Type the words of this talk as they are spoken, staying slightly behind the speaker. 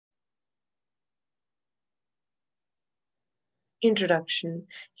Introduction.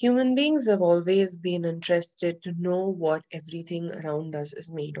 Human beings have always been interested to know what everything around us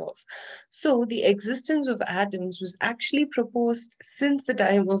is made of. So, the existence of atoms was actually proposed since the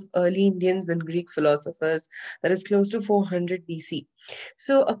time of early Indians and Greek philosophers, that is close to 400 BC.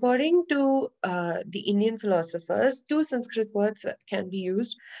 So, according to the Indian philosophers, two Sanskrit words can be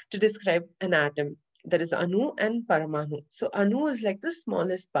used to describe an atom. That is Anu and Paramanu. So, Anu is like the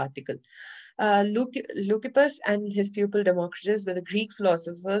smallest particle. Leucippus and his pupil Democritus were the Greek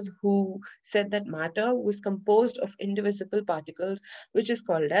philosophers who said that matter was composed of indivisible particles, which is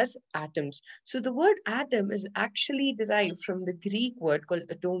called as atoms. So the word atom is actually derived from the Greek word called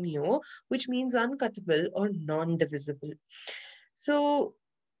atomio, which means uncuttable or non-divisible. So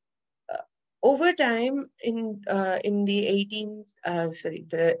over time, in the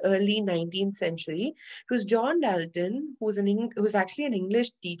the early 19th century, it was John Dalton, who's actually an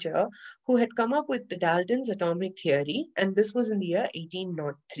English teacher, who had come up with the Dalton's atomic theory, and this was in the year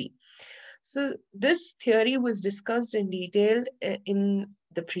 1803. So this theory was discussed in detail in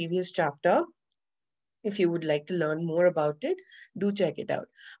the previous chapter. If you would like to learn more about it, do check it out.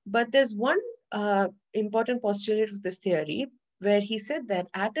 But there's one important postulate of this theory where he said that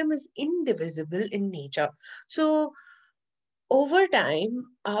atom is indivisible in nature. So over time,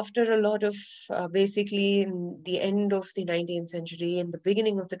 after a lot of basically in the end of the 19th century and the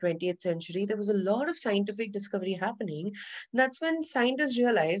beginning of the 20th century, there was a lot of scientific discovery happening. That's when scientists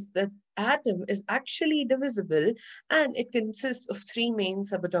realized that atom is actually divisible and it consists of three main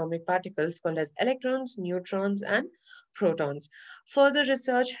subatomic particles called as electrons, neutrons, and protons. Further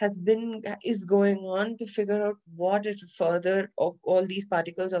research is going on to figure out what it further of all these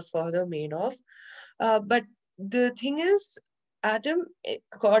particles are further made of. But the thing is, atom,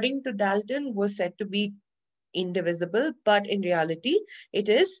 according to Dalton, was said to be indivisible, but in reality, it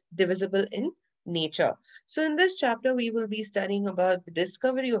is divisible in nature. So in this chapter, we will be studying about the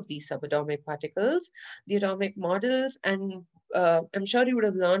discovery of these subatomic particles, the atomic models, and I'm sure you would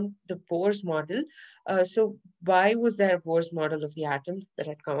have learned the Bohr's model. So why was there a Bohr's model of the atom that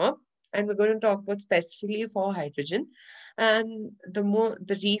had come up? And we're going to talk about specifically for hydrogen. And the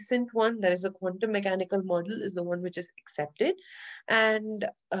recent one, that is a quantum mechanical model, is the one which is accepted. And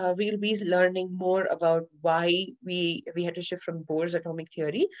we'll be learning more about why we had to shift from Bohr's atomic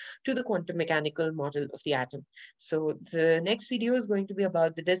theory to the quantum mechanical model of the atom. So the next video is going to be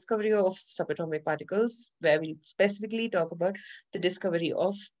about the discovery of subatomic particles, where we'll specifically talk about the discovery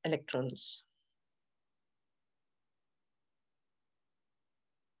of electrons.